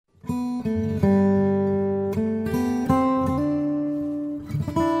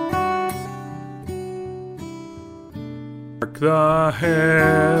the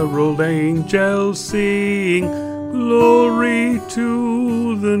herald angels sing, glory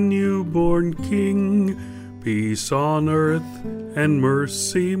to the newborn King. Peace on earth and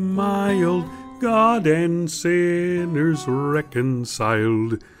mercy mild, God and sinners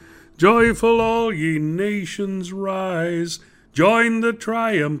reconciled. Joyful all ye nations rise, join the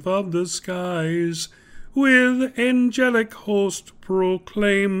triumph of the skies. With angelic host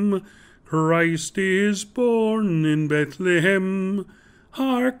proclaim, Christ is born in Bethlehem.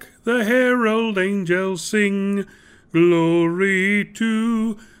 Hark, the herald angels sing, glory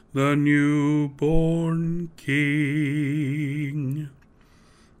to the newborn King.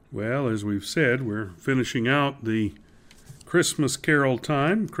 Well, as we've said, we're finishing out the Christmas carol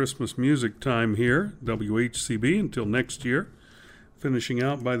time, Christmas music time here, WHCB, until next year. Finishing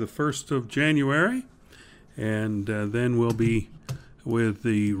out by the 1st of January. And then we'll be with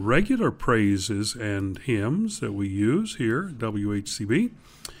the regular praises and hymns that we use here at WHCB.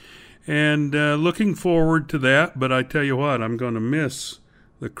 And looking forward to that, but I tell you what, I'm going to miss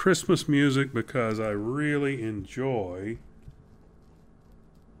the Christmas music because I really enjoy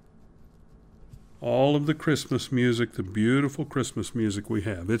all of the Christmas music, the beautiful Christmas music we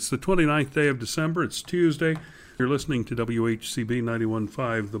have. It's the 29th day of December. It's Tuesday. You're listening to WHCB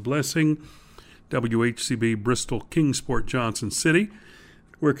 91.5 The Blessing, WHCB Bristol, Kingsport, Johnson City.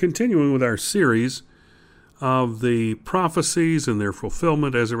 We're continuing with our series of the prophecies and their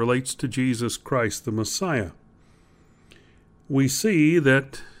fulfillment as it relates to Jesus Christ the Messiah. We see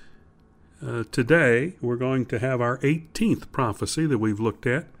that today we're going to have our 18th prophecy that we've looked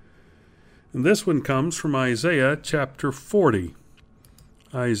at. And this one comes from Isaiah chapter 40.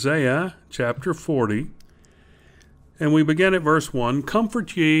 Isaiah chapter 40. And we begin at verse 1.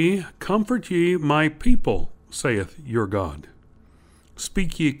 Comfort ye, my people, saith your God.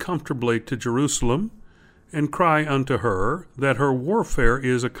 Speak ye comfortably to Jerusalem, and cry unto her, that her warfare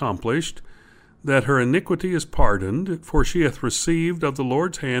is accomplished, that her iniquity is pardoned, for she hath received of the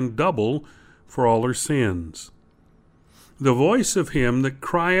Lord's hand double for all her sins. The voice of him that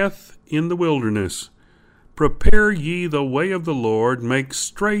crieth in the wilderness, prepare ye the way of the Lord, make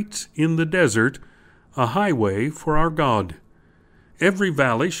straight in the desert a highway for our God. Every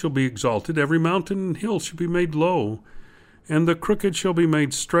valley shall be exalted, every mountain and hill shall be made low, and the crooked shall be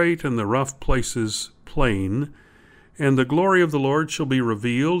made straight, and the rough places plain. And the glory of the Lord shall be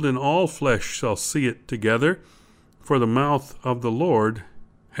revealed, and all flesh shall see it together, for the mouth of the Lord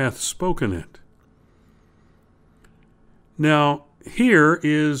hath spoken it. Now, here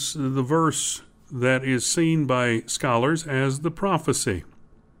is the verse that is seen by scholars as the prophecy.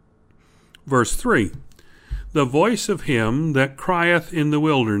 Verse 3, the voice of him that crieth in the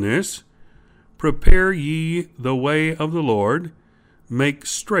wilderness, prepare ye the way of the Lord, make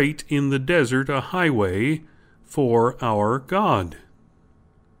straight in the desert a highway for our God.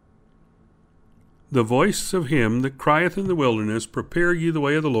 The voice of him that crieth in the wilderness, prepare ye the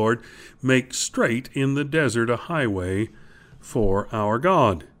way of the Lord, make straight in the desert a highway for our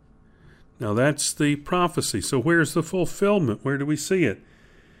God. Now that's the prophecy. So where's the fulfillment? Where do we see it?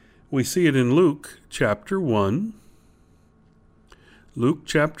 We see it in Luke chapter 1. Luke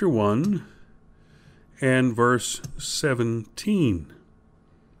chapter 1 and verse 17.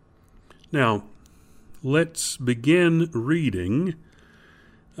 Now, let's begin reading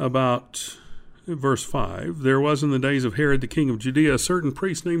about verse 5. There was in the days of Herod the king of Judea a certain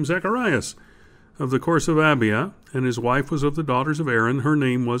priest named Zacharias of the course of Abia, and his wife was of the daughters of Aaron. Her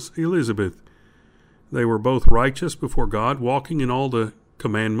name was Elizabeth. They were both righteous before God, walking in all the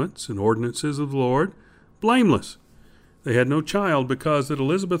commandments and ordinances of the Lord, blameless. They had no child because that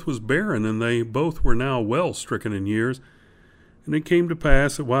Elizabeth was barren, and they both were now well stricken in years. And it came to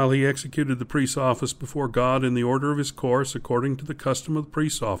pass that while he executed the priest's office before God in the order of his course, according to the custom of the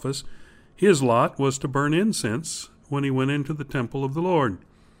priest's office, his lot was to burn incense when he went into the temple of the Lord.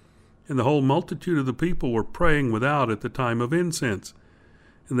 And the whole multitude of the people were praying without at the time of incense.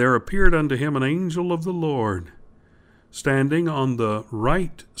 And there appeared unto him an angel of the Lord, standing on the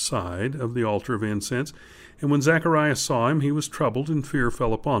right side of the altar of incense. And when Zacharias saw him, he was troubled, and fear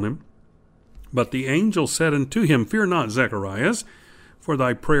fell upon him. But the angel said unto him, Fear not, Zacharias, for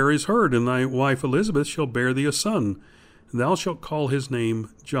thy prayer is heard, and thy wife Elizabeth shall bear thee a son, and thou shalt call his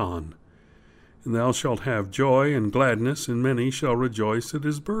name John. And thou shalt have joy and gladness, and many shall rejoice at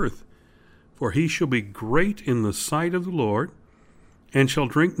his birth. For he shall be great in the sight of the Lord, and shall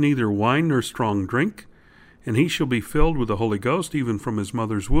drink neither wine nor strong drink, and he shall be filled with the Holy Ghost, even from his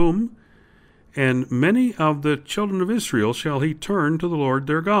mother's womb. And many of the children of Israel shall he turn to the Lord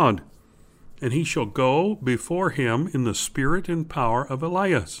their God. And he shall go before him in the spirit and power of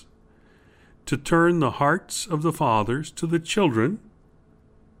Elias, to turn the hearts of the fathers to the children,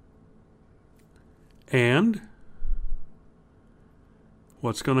 and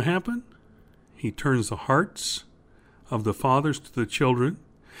what's going to happen? He turns the hearts of the fathers to the children,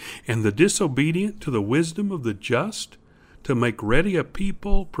 and the disobedient to the wisdom of the just, to make ready a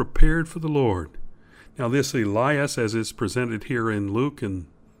people prepared for the Lord. Now this Elias, as is presented here in Luke and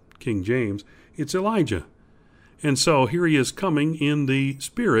King James, it's Elijah. And so here he is coming in the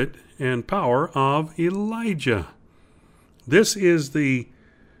spirit and power of Elijah. This is the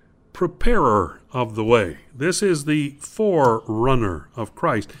preparer of the way. This is the forerunner of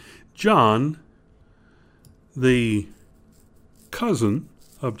Christ. John, the cousin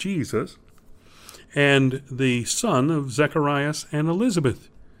of Jesus, and the son of Zacharias and Elizabeth.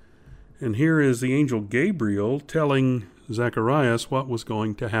 And here is the angel Gabriel telling Zacharias what was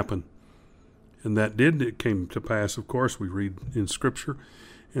going to happen. And it came to pass, of course, we read in Scripture.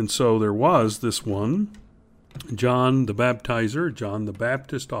 And so there was this one, John the Baptizer, John the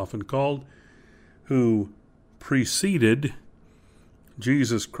Baptist often called, who preceded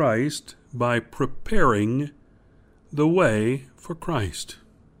Jesus Christ by preparing the way for Christ.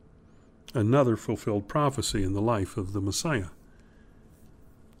 Another fulfilled prophecy in the life of the Messiah.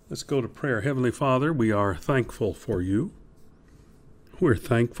 Let's go to prayer. Heavenly Father, we are thankful for you. We're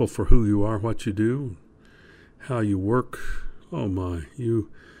thankful for who you are, what you do, how you work. Oh my, you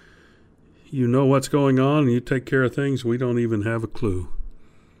know what's going on, and you take care of things we don't even have a clue.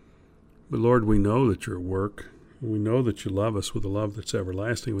 But Lord, we know that you're at work. We know that you love us with a love that's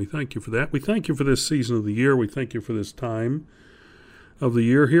everlasting. We thank you for that. We thank you for this season of the year. We thank you for this time of the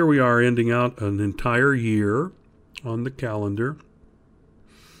year. Here we are ending out an entire year on the calendar.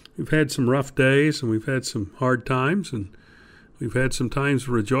 We've had some rough days, and we've had some hard times, and we've had some times of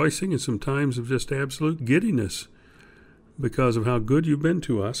rejoicing and some times of just absolute giddiness because of how good you've been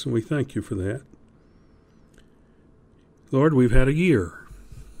to us, and we thank you for that. Lord, we've had a year,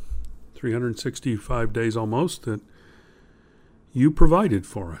 365 days almost, that you provided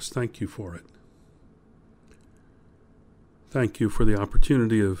for us. Thank you for it. Thank you for the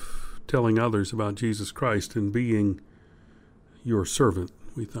opportunity of telling others about Jesus Christ and being your servant.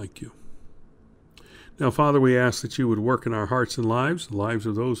 We thank you. Now, Father, we ask that you would work in our hearts and lives, the lives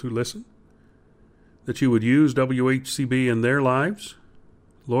of those who listen, that you would use WHCB in their lives.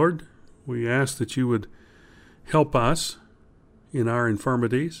 Lord, we ask that you would help us in our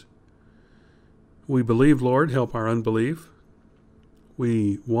infirmities. We believe, Lord, help our unbelief.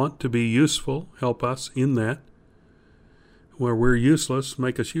 We want to be useful. Help us in that. Where we're useless,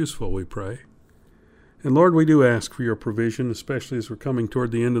 make us useful, we pray. And Lord, we do ask for your provision, especially as we're coming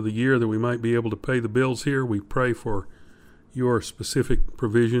toward the end of the year, that we might be able to pay the bills here. We pray for your specific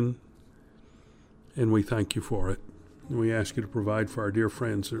provision, and we thank you for it. And we ask you to provide for our dear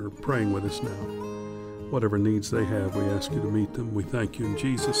friends that are praying with us now. Whatever needs they have, we ask you to meet them. We thank you in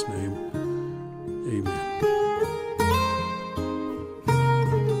Jesus' name. Amen.